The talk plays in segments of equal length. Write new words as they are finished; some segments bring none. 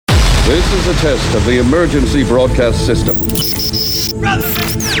This is a test of the emergency broadcast system.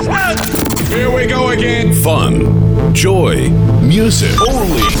 Here we go again. Fun, joy, music.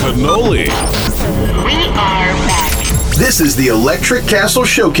 Holy cannoli. We are back. This is the Electric Castle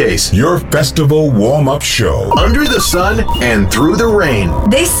Showcase, Your festival warm-up show. under the sun and through the rain.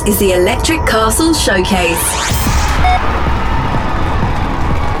 This is the Electric Castle Showcase.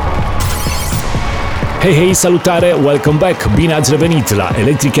 Hei, hei, salutare, welcome back! Bine ați revenit la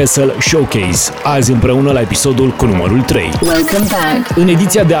Electric Castle Showcase, azi împreună la episodul cu numărul 3. Welcome back. În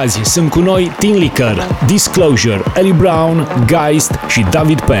ediția de azi sunt cu noi Tin Licker, Disclosure, Ellie Brown, Geist și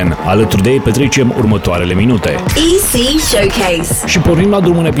David Penn. Alături de ei petrecem următoarele minute. EC Showcase. Și pornim la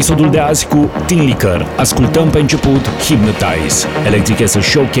drum în episodul de azi cu Tin Licker. Ascultăm pe început Hypnotize. Electric Castle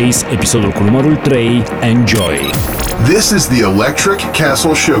Showcase, episodul cu numărul 3. Enjoy! This is the Electric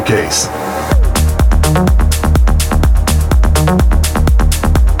Castle Showcase.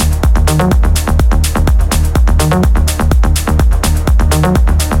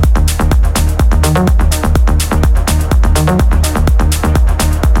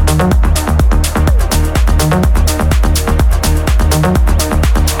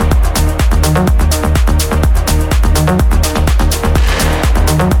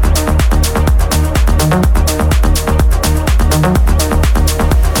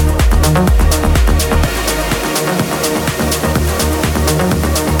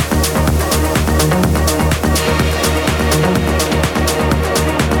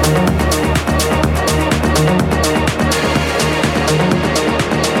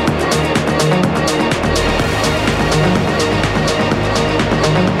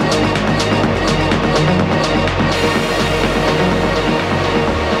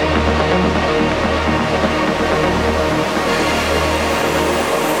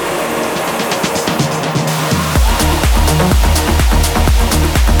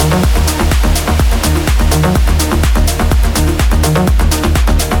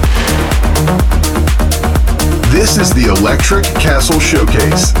 This is the Electric Castle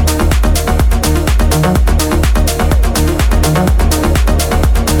Showcase.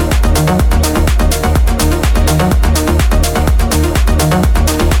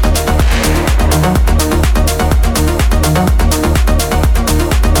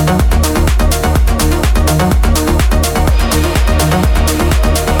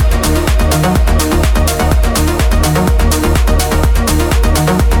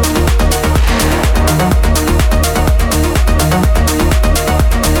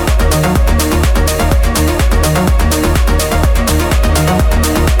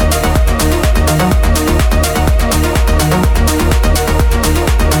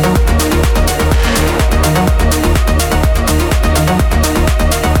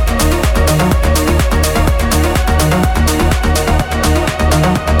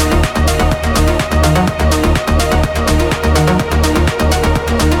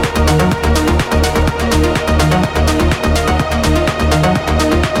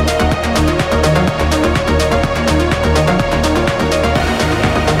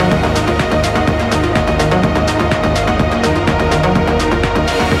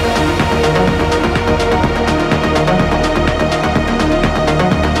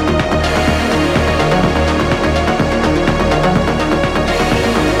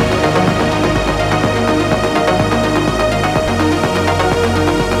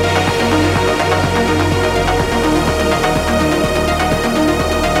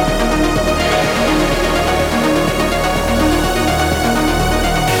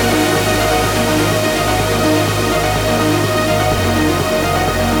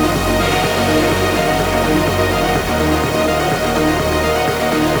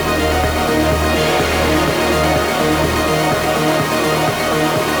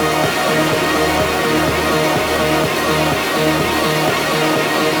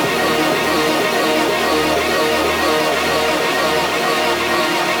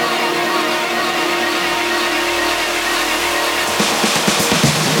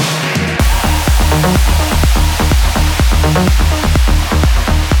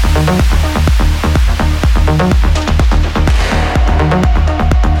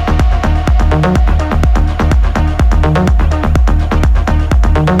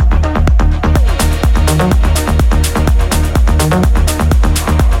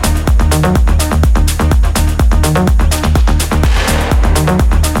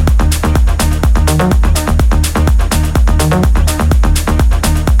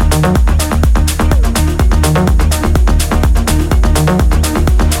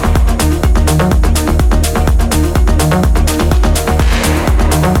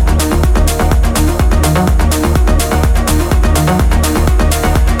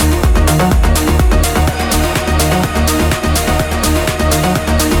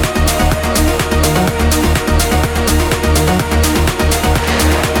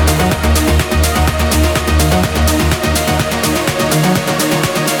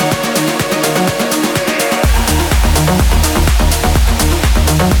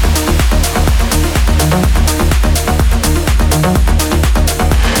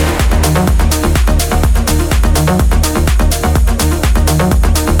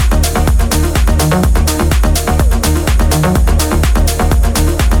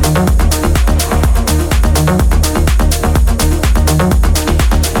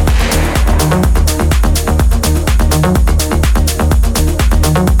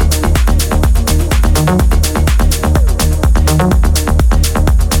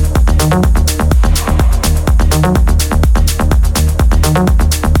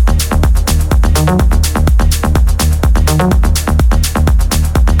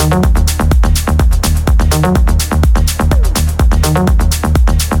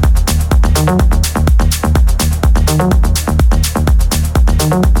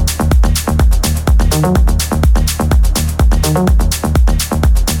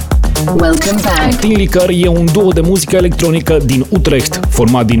 Welcome back. Tin Liquor e un duo de muzică electronică din Utrecht,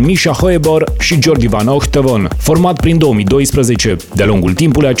 format din Misha Hoeber și Georgi Van Ochtavon. Format prin 2012. De-a lungul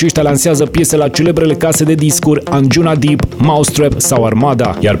timpului, aceștia lansează piese la celebrele case de discuri Anjuna Deep, Mousetrap sau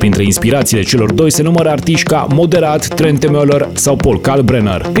Armada, iar printre inspirațiile celor doi se numără artiști ca Moderat, Trent Müller sau Paul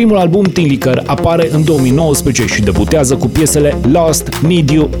Kalkbrenner. Primul album Tin Liquor apare în 2019 și debutează cu piesele Lost, Need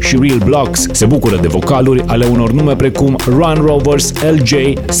You și Real Blocks. Se bucură de vocaluri ale unor nume precum Run Rovers, LJ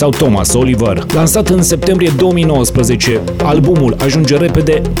sau Thomas Oliver. Lansat în septembrie 2019, albumul ajunge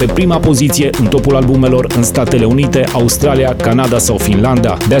repede pe prima poziție în topul albumelor în Statele Unite, Australia, Canada sau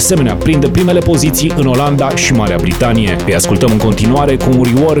Finlanda. De asemenea, prinde primele poziții în Olanda și Marea Britanie. Îi ascultăm în continuare cu un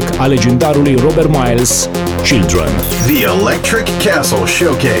rework al legendarului Robert Miles, Children. The Electric Castle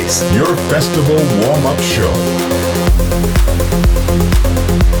Showcase. Your festival warm-up show.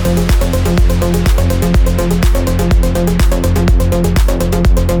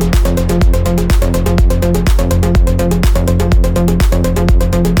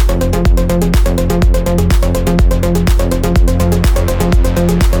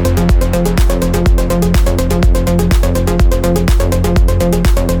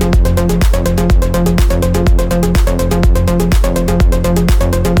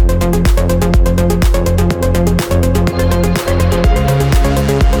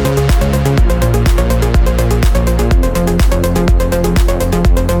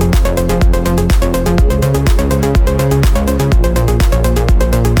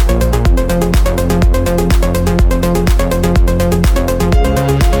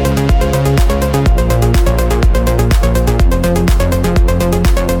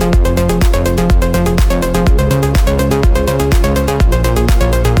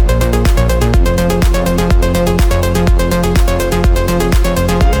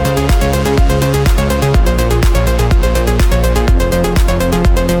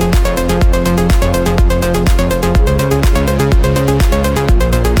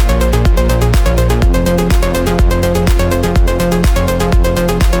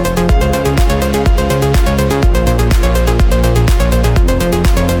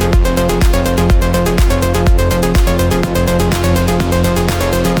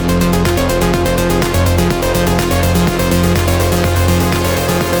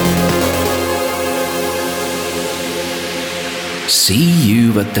 See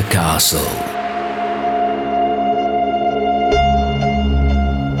you at the castle.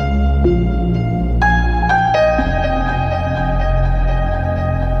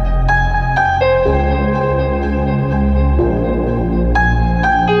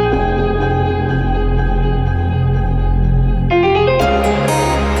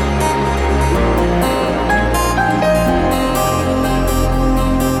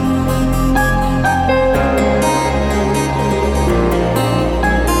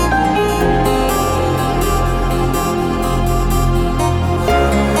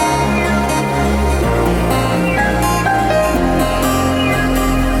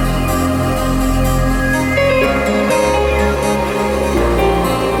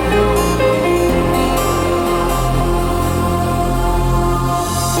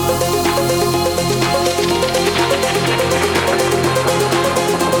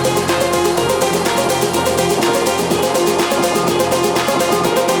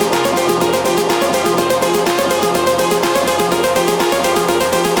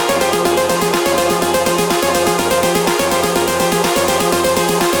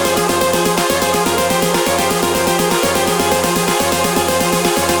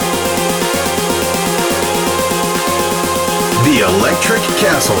 The Electric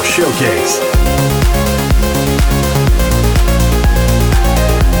Castle Showcase.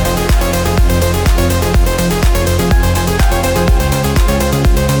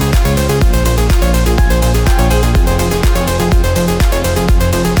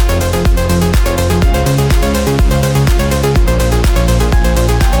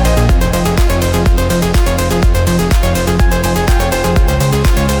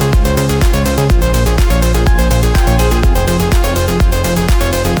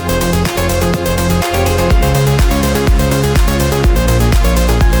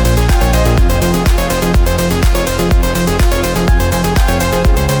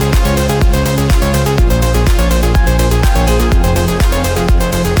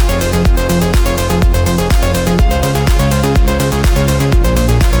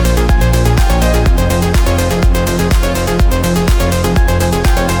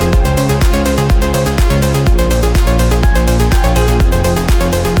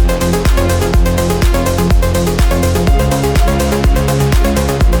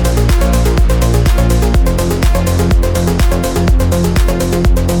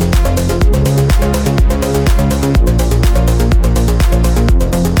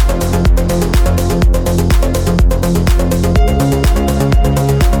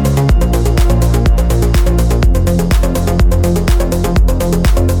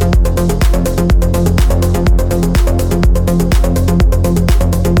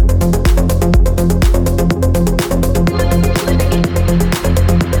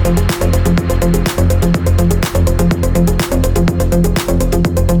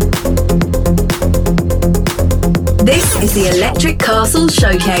 is the Electric Castle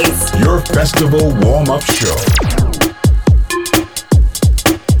Showcase. Your festival warm-up show.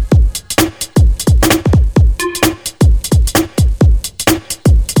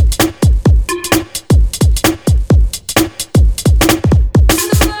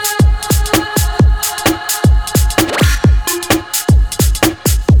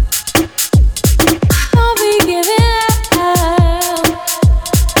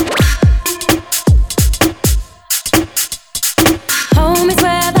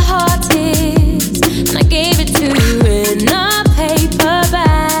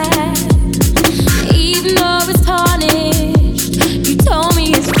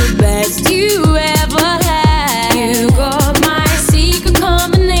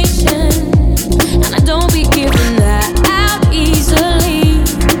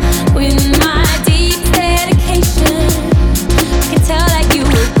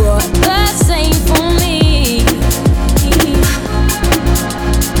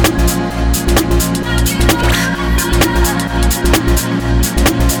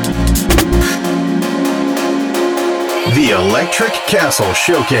 Electric Castle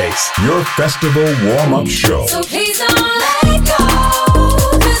Showcase. Your festival warm-up show. So please don't let go,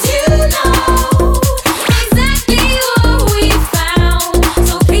 'cause you know exactly what we found.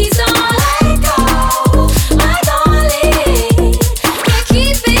 So please don't let go, my darling. Yeah,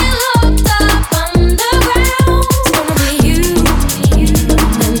 keep it locked up underground. It's gonna be you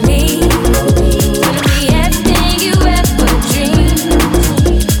and me. Gonna be everything you ever dreamed.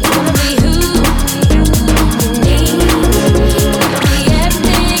 Gonna be who you need.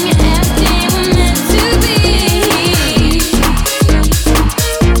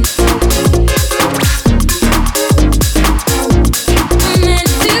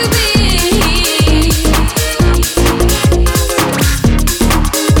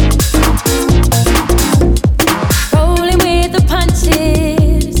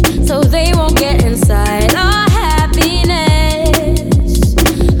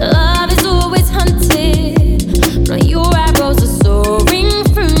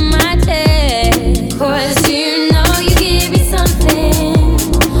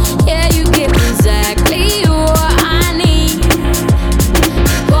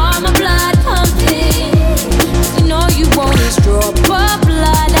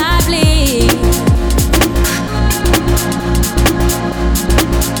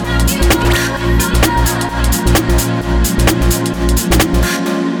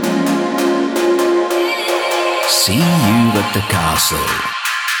 See you at the castle.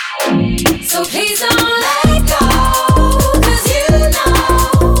 So please don't let go, 'cause you know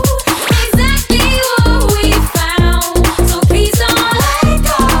exactly what we found. So please don't let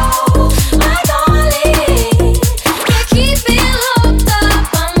go, my darling. Yeah, keep it locked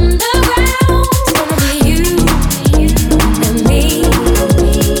up underground. It's gonna be you and me.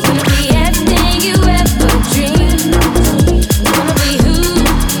 Gonna be everything you ever dreamed. Gonna be who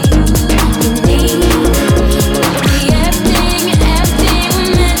you need. Gonna be everything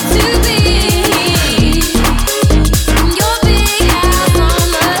we're meant to be. Your big house on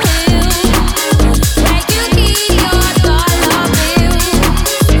the hill, where you keep your dollar bills.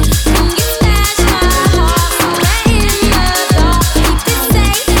 And you stash my heart somewhere in the dark. Keep it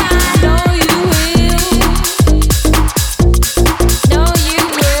safe, I know you will. Know you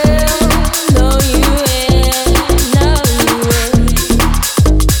will. Know you will. Know you will.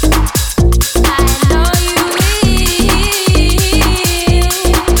 I know you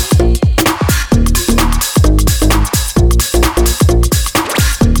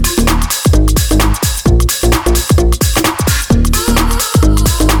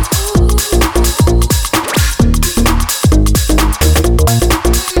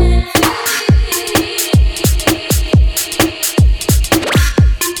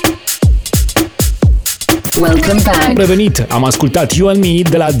Welcome back. Am revenit, am ascultat You and Me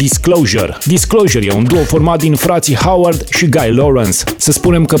de la Disclosure. Disclosure e un duo format din frații Howard și Guy Lawrence. Să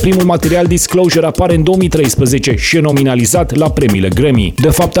spunem că primul material Disclosure apare în 2013 și e nominalizat la premiile Grammy. De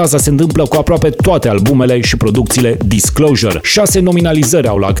fapt, asta se întâmplă cu aproape toate albumele și producțiile Disclosure. 6 nominalizări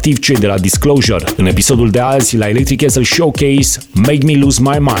au la activ cei de la Disclosure. În episodul de azi, la Electric Castle Showcase, Make Me Lose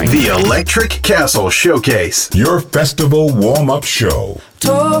My Mind. The Electric Castle Showcase. Your festival warm-up show.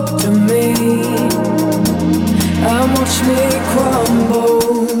 Talk to me and watch me crumble.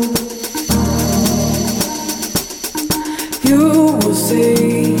 You will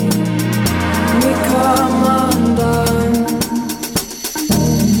see me come undone.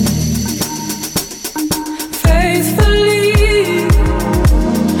 Faithfully,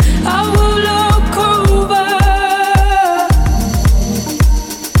 I will look over.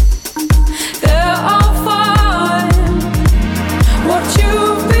 There are fine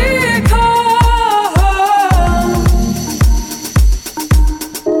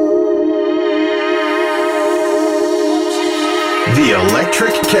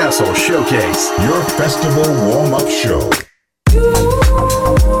Castle Showcase. Your festival warm-up show.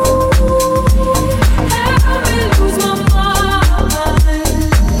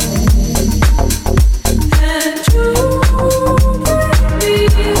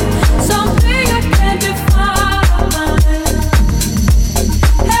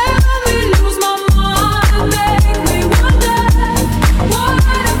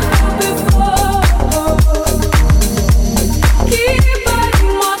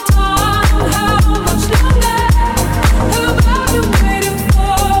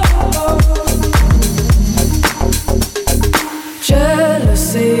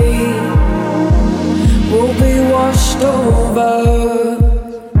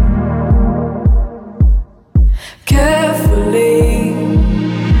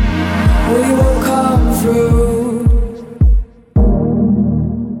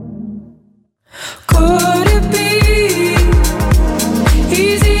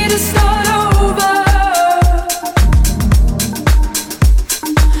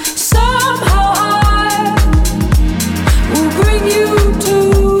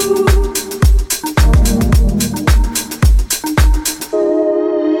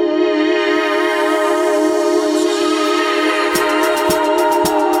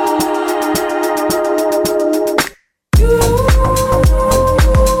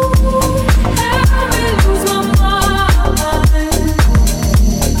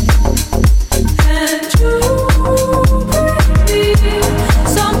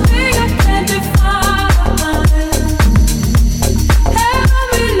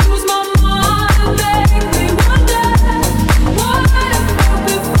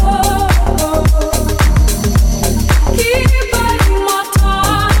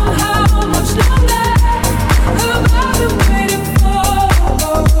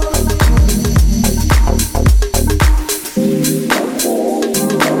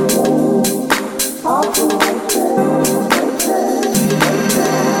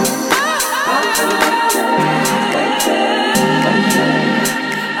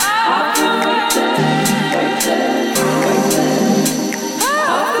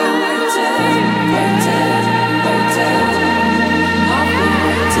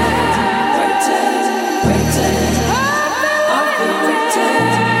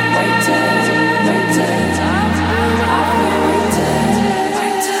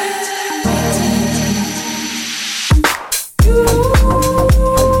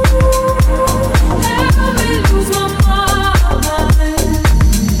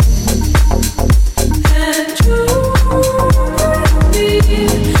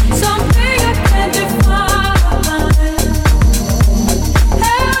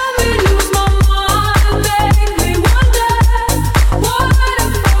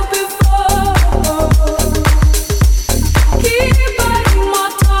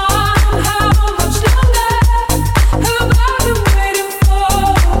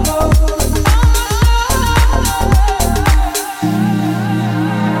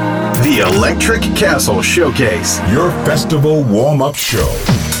 Electric Castle Showcase. Your festival warm-up show.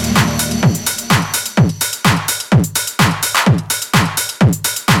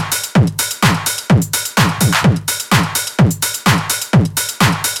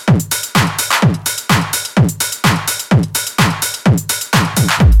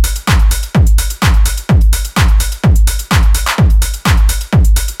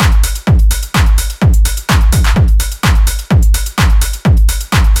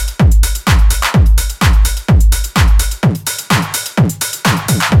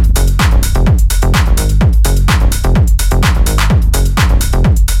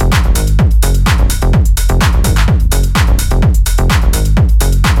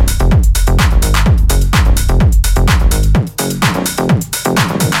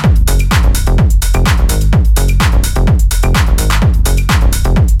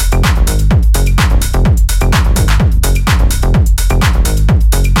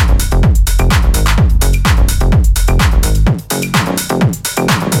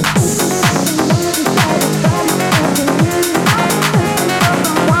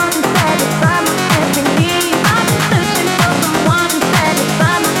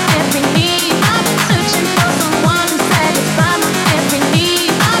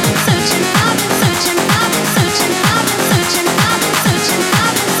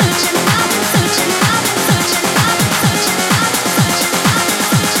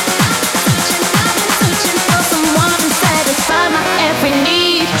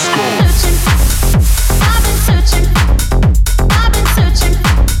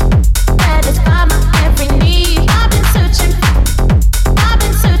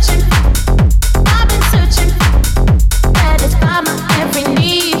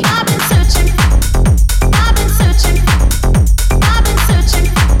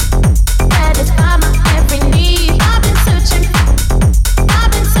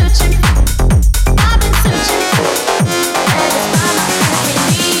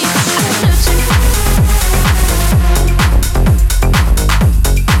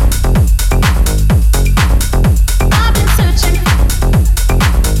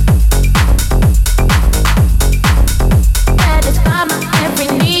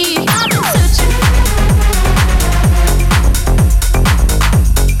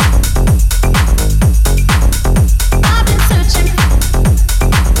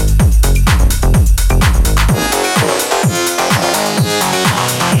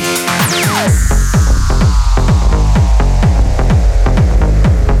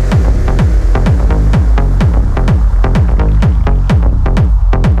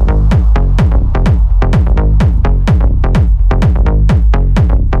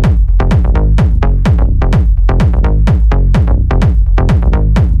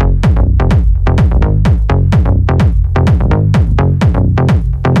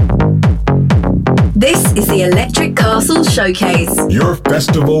 the Electric Castle Showcase. Your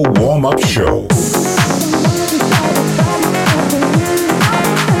festival warm-up show.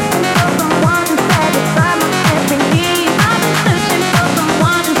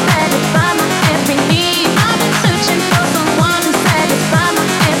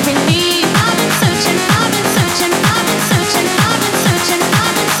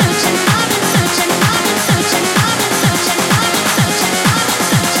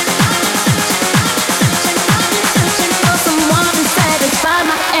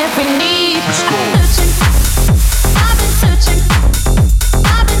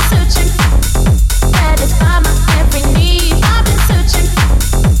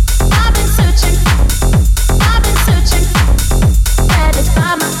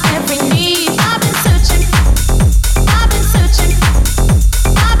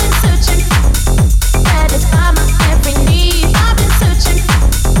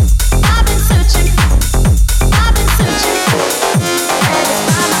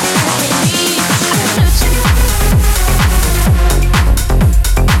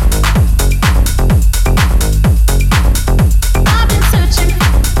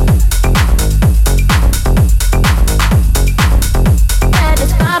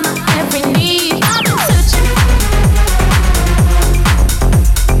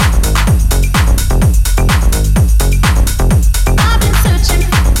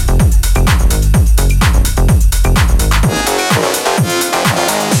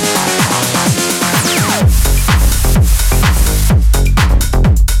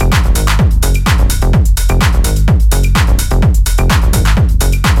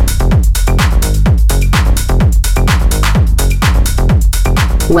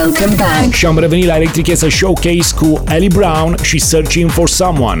 Welcome back. Și am revenit la Electric Castle Showcase cu Ellie Brown și Searching for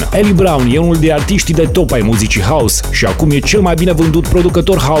Someone. Ellie Brown e unul de artiștii de top ai muzicii house și acum e cel mai bine vândut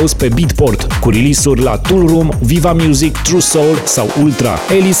producător house pe Beatport, cu release-uri la Tool Room, Viva Music, True Soul sau Ultra.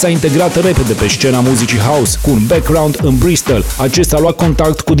 Ellie s-a integrat repede pe scena muzicii house, cu un background în Bristol. Acesta a luat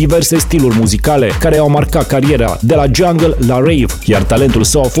contact cu diverse stiluri muzicale care au marcat cariera, de la jungle la rave, iar talentul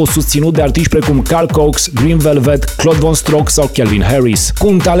său a fost susținut de artiști precum Carl Cox, Green Velvet, Claude Von Stroke sau Calvin Harris. Cu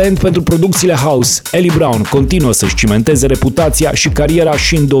un talent pentru producțiile house, Ellie Brown continuă să-și cimenteze reputația și cariera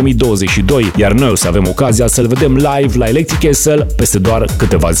și în 2022, iar noi o să avem ocazia să-l vedem live la Electric Castle peste doar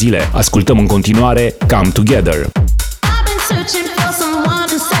câteva zile. Ascultăm în continuare Come Together.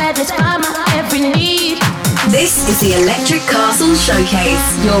 This is the Electric Castle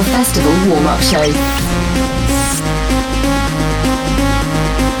Showcase, your festival warm-up show.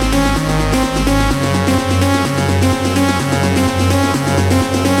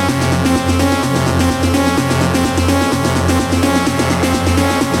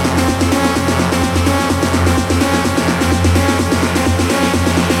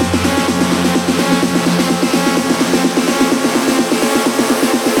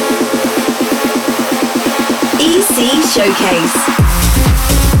 EC Showcase.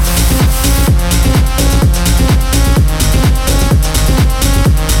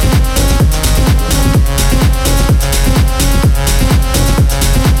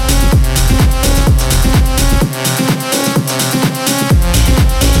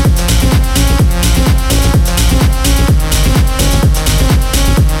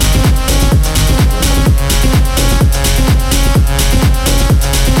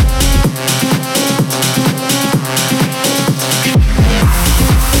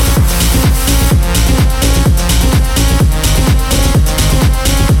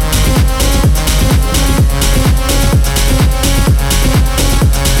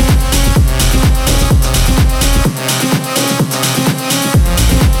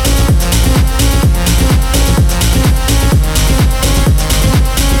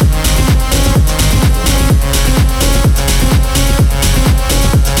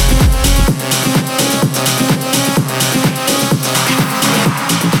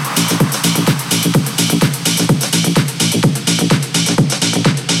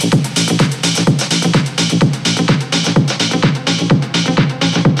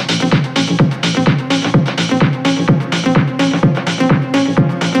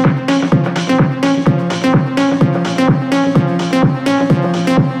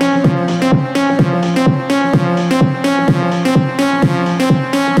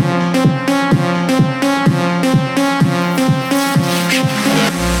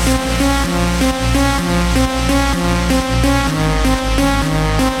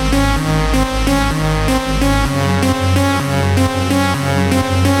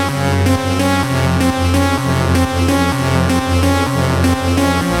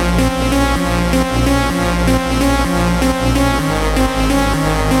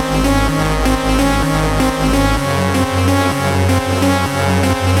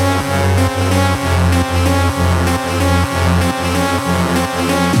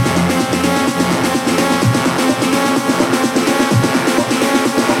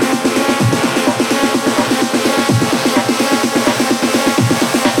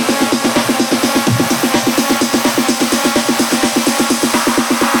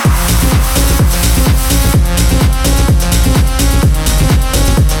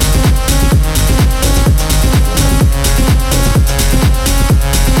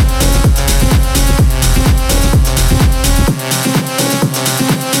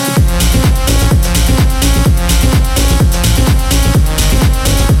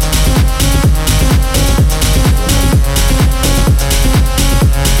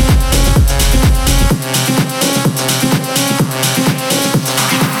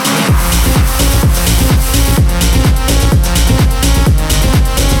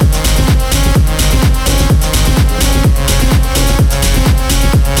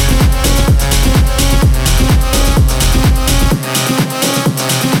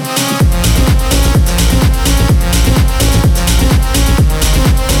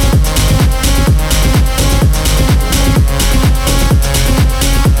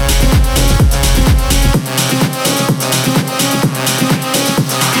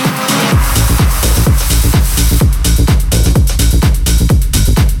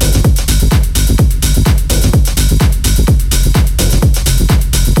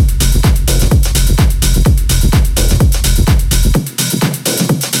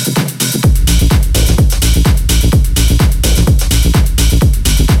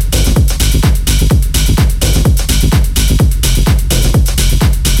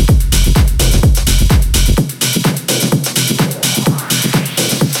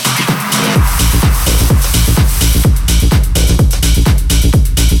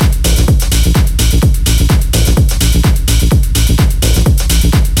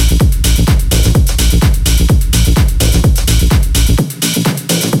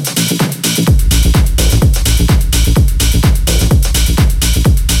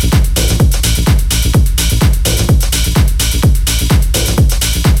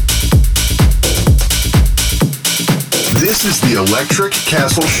 This is the Electric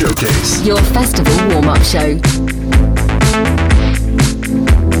Castle Showcase. Your festival warm-up show.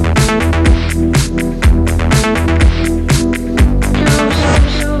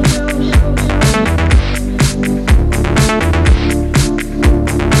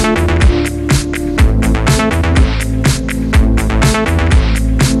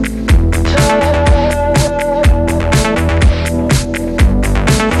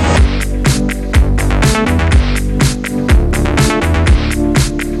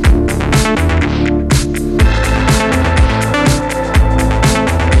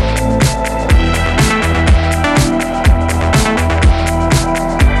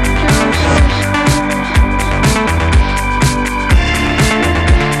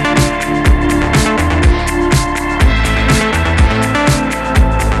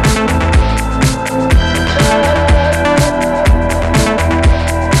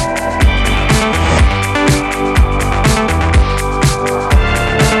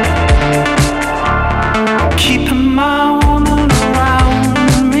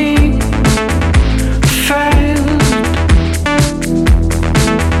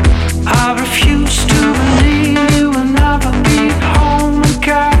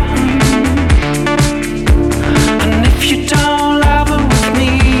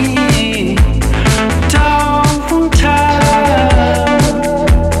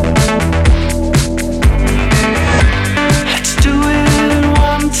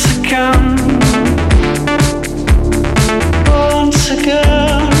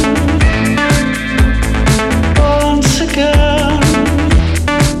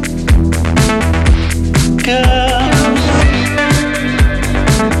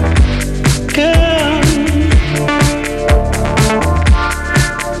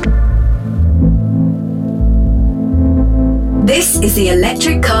 This is the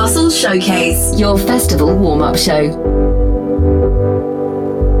Electric Castle Showcase, your festival warm-up show.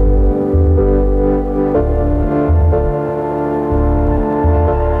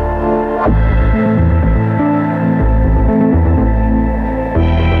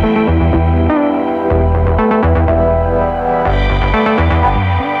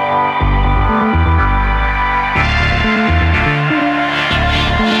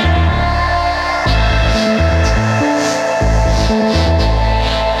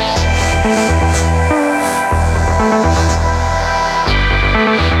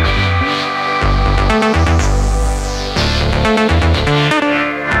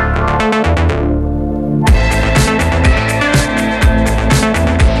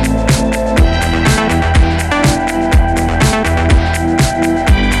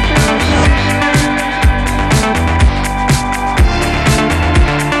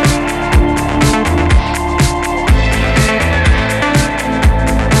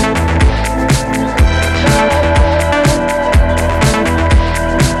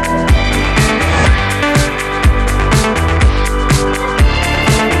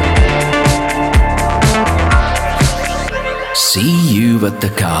 See you at the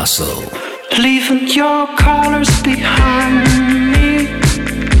castle. Leaving your colors behind me,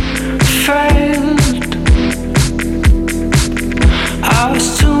 failed. I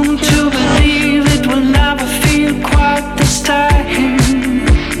was doomed to believe it will never feel quite the same.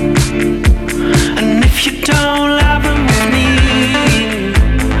 And if you don't love it with me,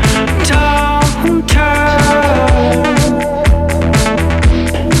 don't turn.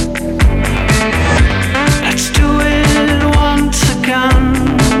 Let's do it once again.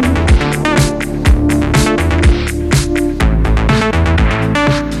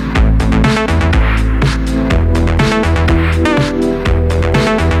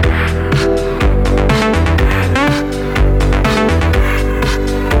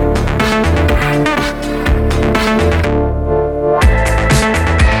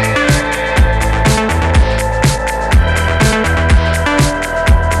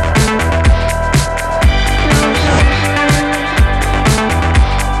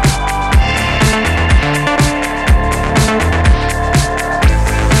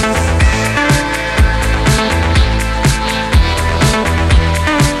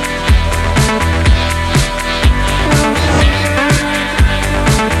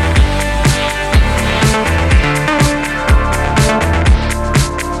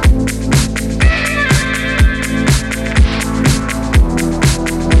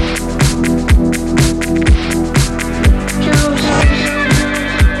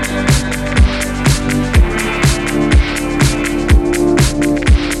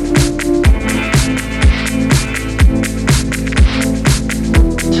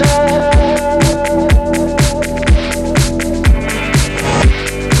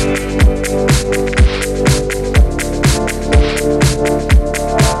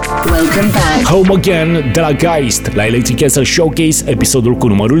 Home Again de la Geist, la Electric Castle Showcase, episodul cu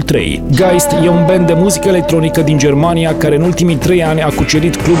numărul 3. Geist e un band de muzică electronică din Germania care în ultimii 3 ani a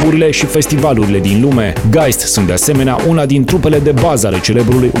cucerit cluburile și festivalurile din lume. Geist sunt de asemenea una din trupele de bază ale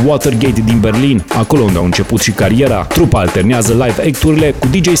celebrului Watergate din Berlin, acolo unde au început și cariera. Trupa alternează live act-urile cu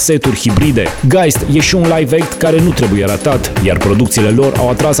DJ seturi hibride. Geist e și un live act care nu trebuie ratat, iar producțiile lor au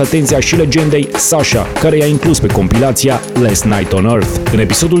atras atenția și legendei Sasha, care i-a inclus pe compilația Last Night on Earth. În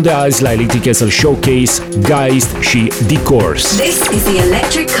episodul de azi la Electric Castle Showcase, Geist și Decourse. This is the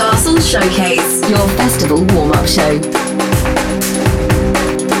Electric Castle Showcase, your festival warm-up show.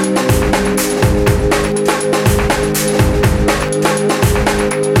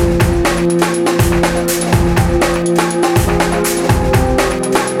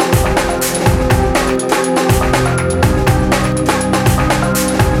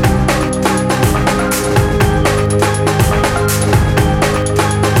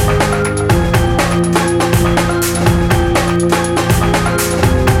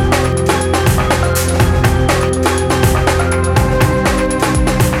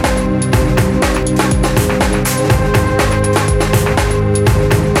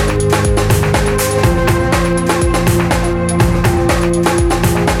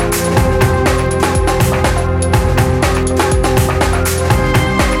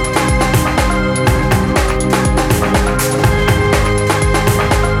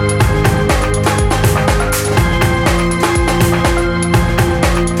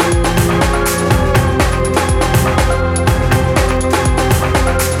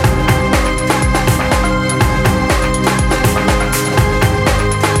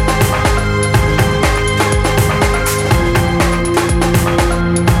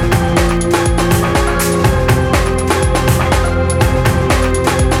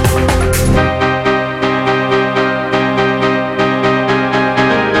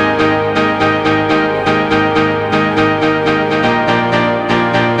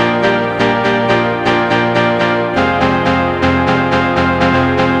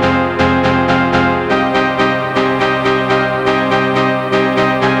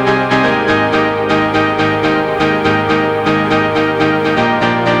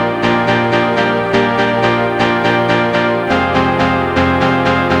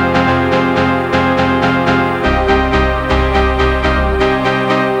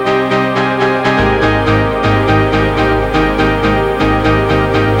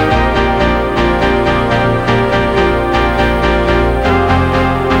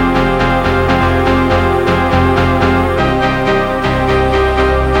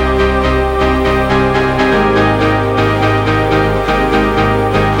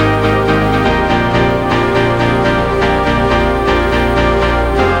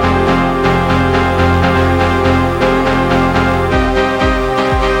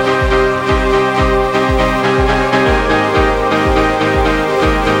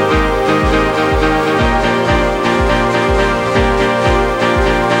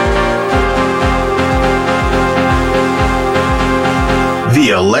 The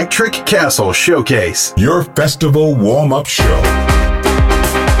Electric Castle Showcase, your festival warm-up show.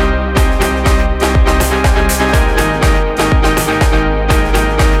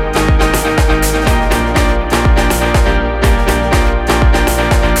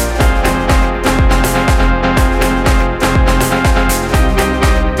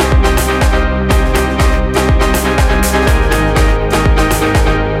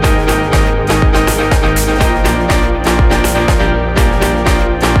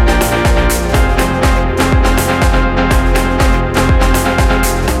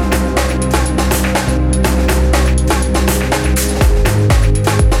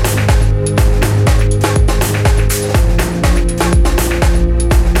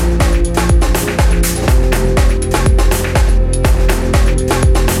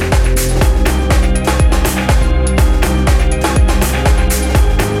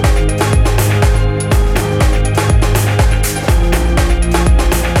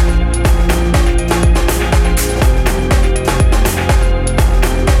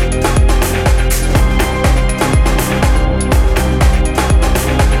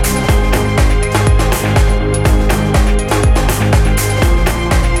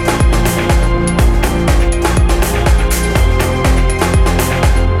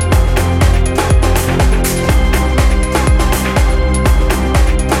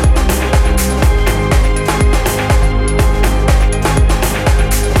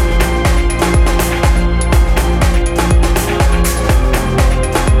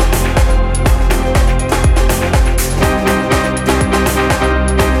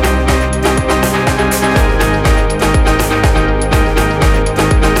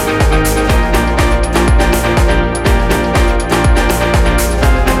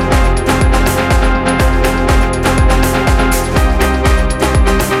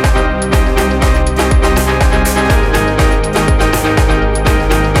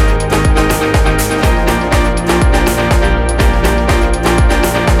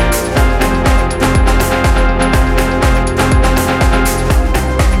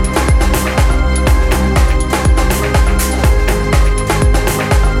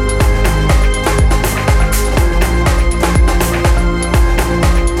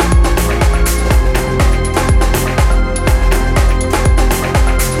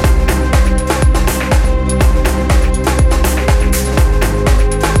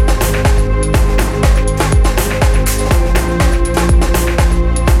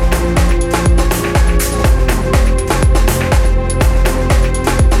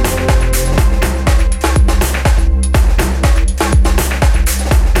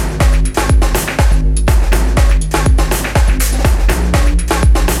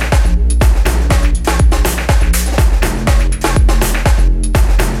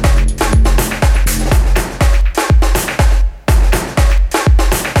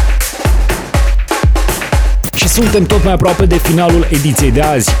 suntem tot mai aproape de finalul ediției de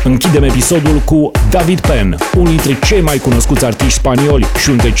azi. Închidem episodul cu David Penn, unul dintre cei mai cunoscuți artiști spanioli și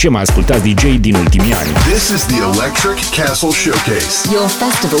unul dintre cei mai ascultați DJ din ultimii ani. This is the Electric Castle Showcase. Your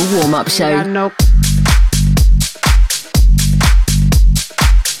festival warm-up show.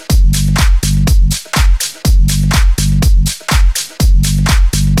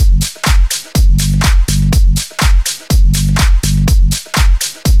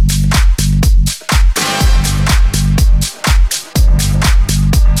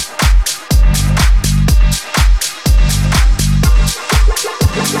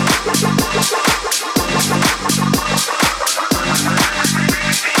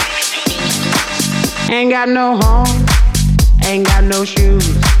 Ain't got no home, ain't got no shoes,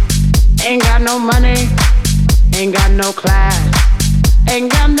 ain't got no money, ain't got no class,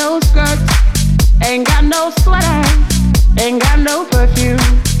 ain't got no skirts, ain't got no sweater, ain't got no perfume,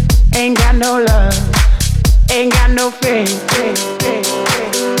 ain't got no love, ain't got no faith.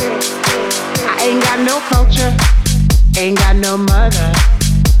 I ain't got no culture, ain't got no mother,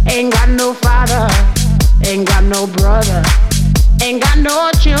 ain't got no father, ain't got no brother, ain't got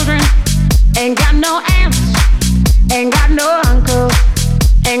no children. Ain't got no aunts, ain't got no uncles,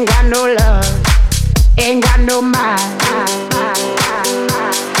 ain't got no love, ain't got no mind.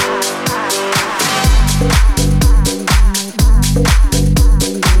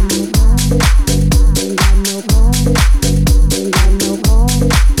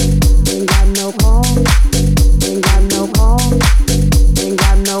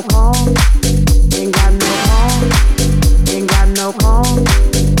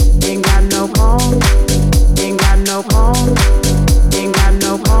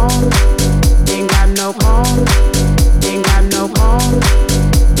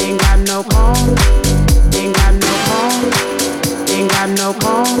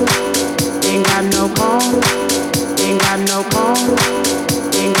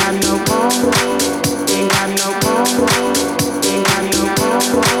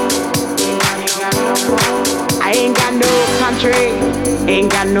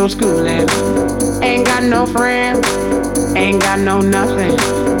 Ain't got no schooling, ain't got no friends, ain't got no nothing,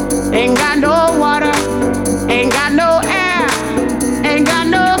 ain't got no water, ain't got no air, ain't got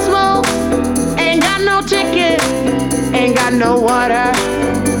no smoke, ain't got no ticket, ain't got no water,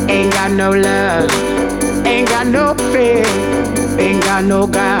 ain't got no love, ain't got no faith, ain't got no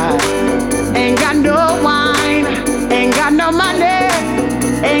God, ain't got no wine, ain't got no money,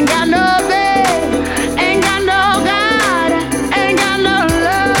 ain't got no bed, ain't got no God, ain't got no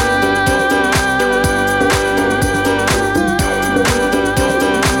love.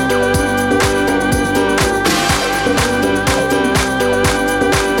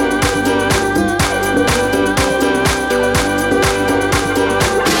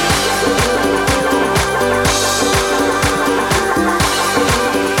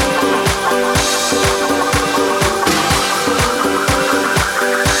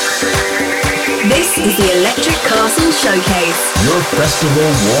 This is the Electric Castle Showcase. Your festival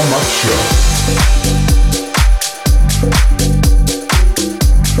warm-up show.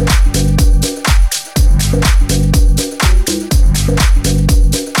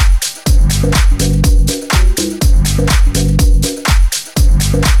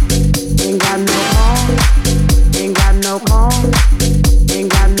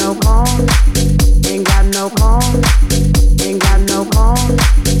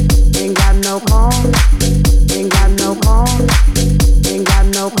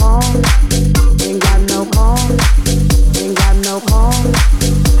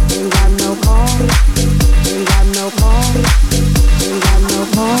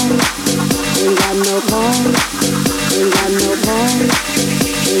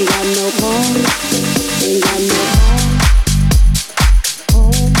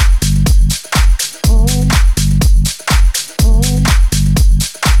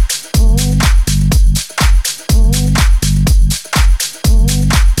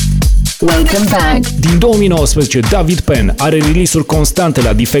 Welcome back. Din 2019, David Penn are release-uri constante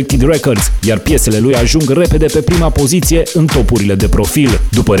la Defected Records, iar piesele lui ajung repede pe prima poziție în topurile de profil.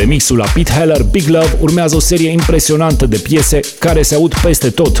 După remixul la Pete Heller, Big Love, urmează o serie impresionantă de piese care se aud peste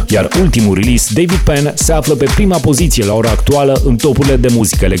tot, iar ultimul release, David Penn, se află pe prima poziție la ora actuală în topurile de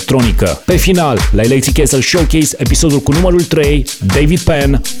muzică electronică. Pe final, la Electric Castle Showcase, episodul cu numărul 3, David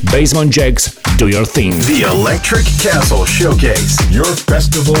Penn, Basement Jaxx, Do Your Thing. The Electric Castle Showcase. Your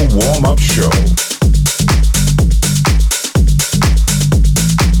festival warm-up show.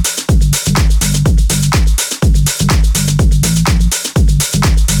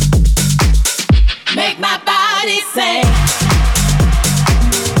 Make my body say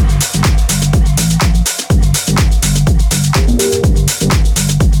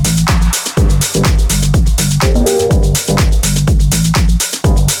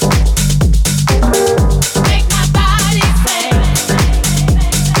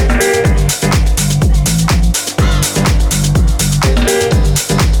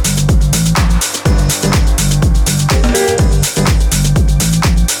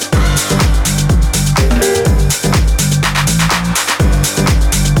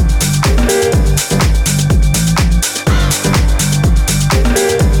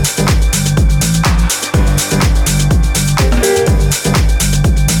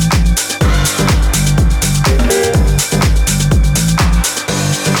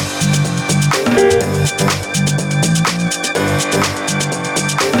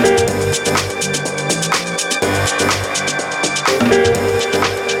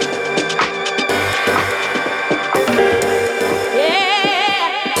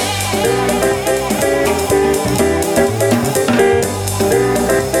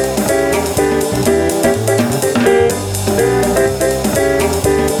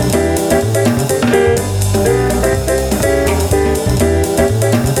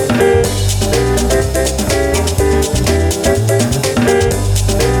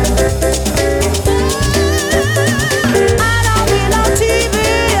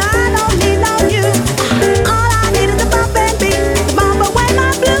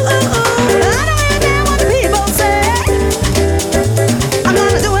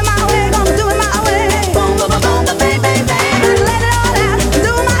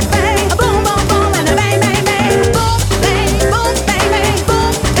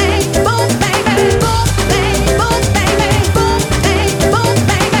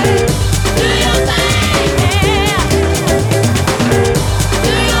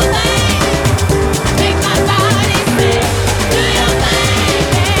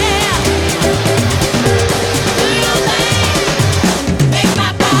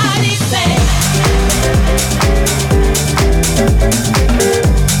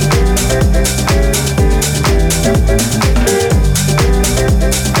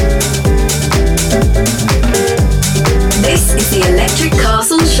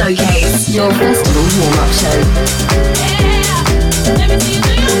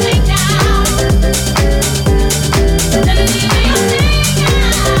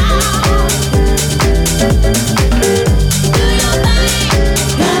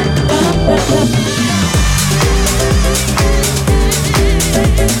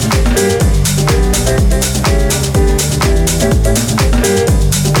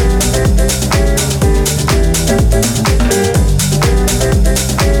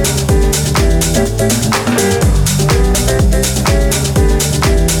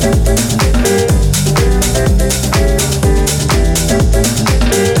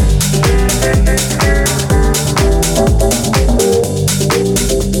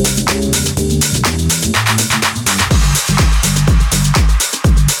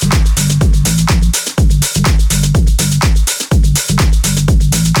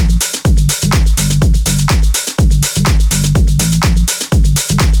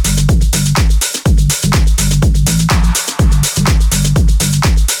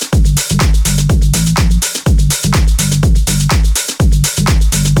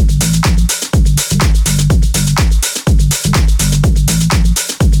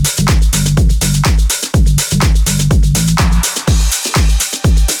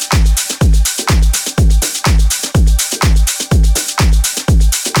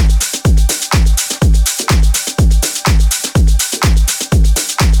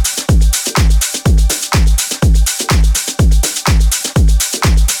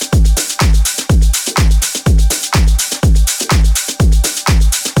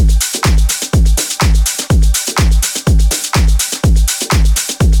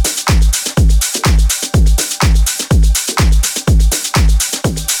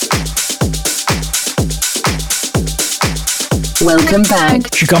Welcome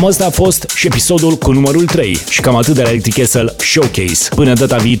back. Și cam asta a fost și episodul cu numărul 3. Și cam atât de la Electric Castle Showcase. Până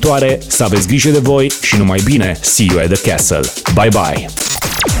data viitoare, să aveți grijă de voi și numai bine. See you at the castle. Bye bye.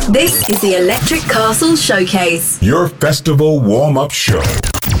 This is the Electric Castle Showcase. Your festival warm-up show.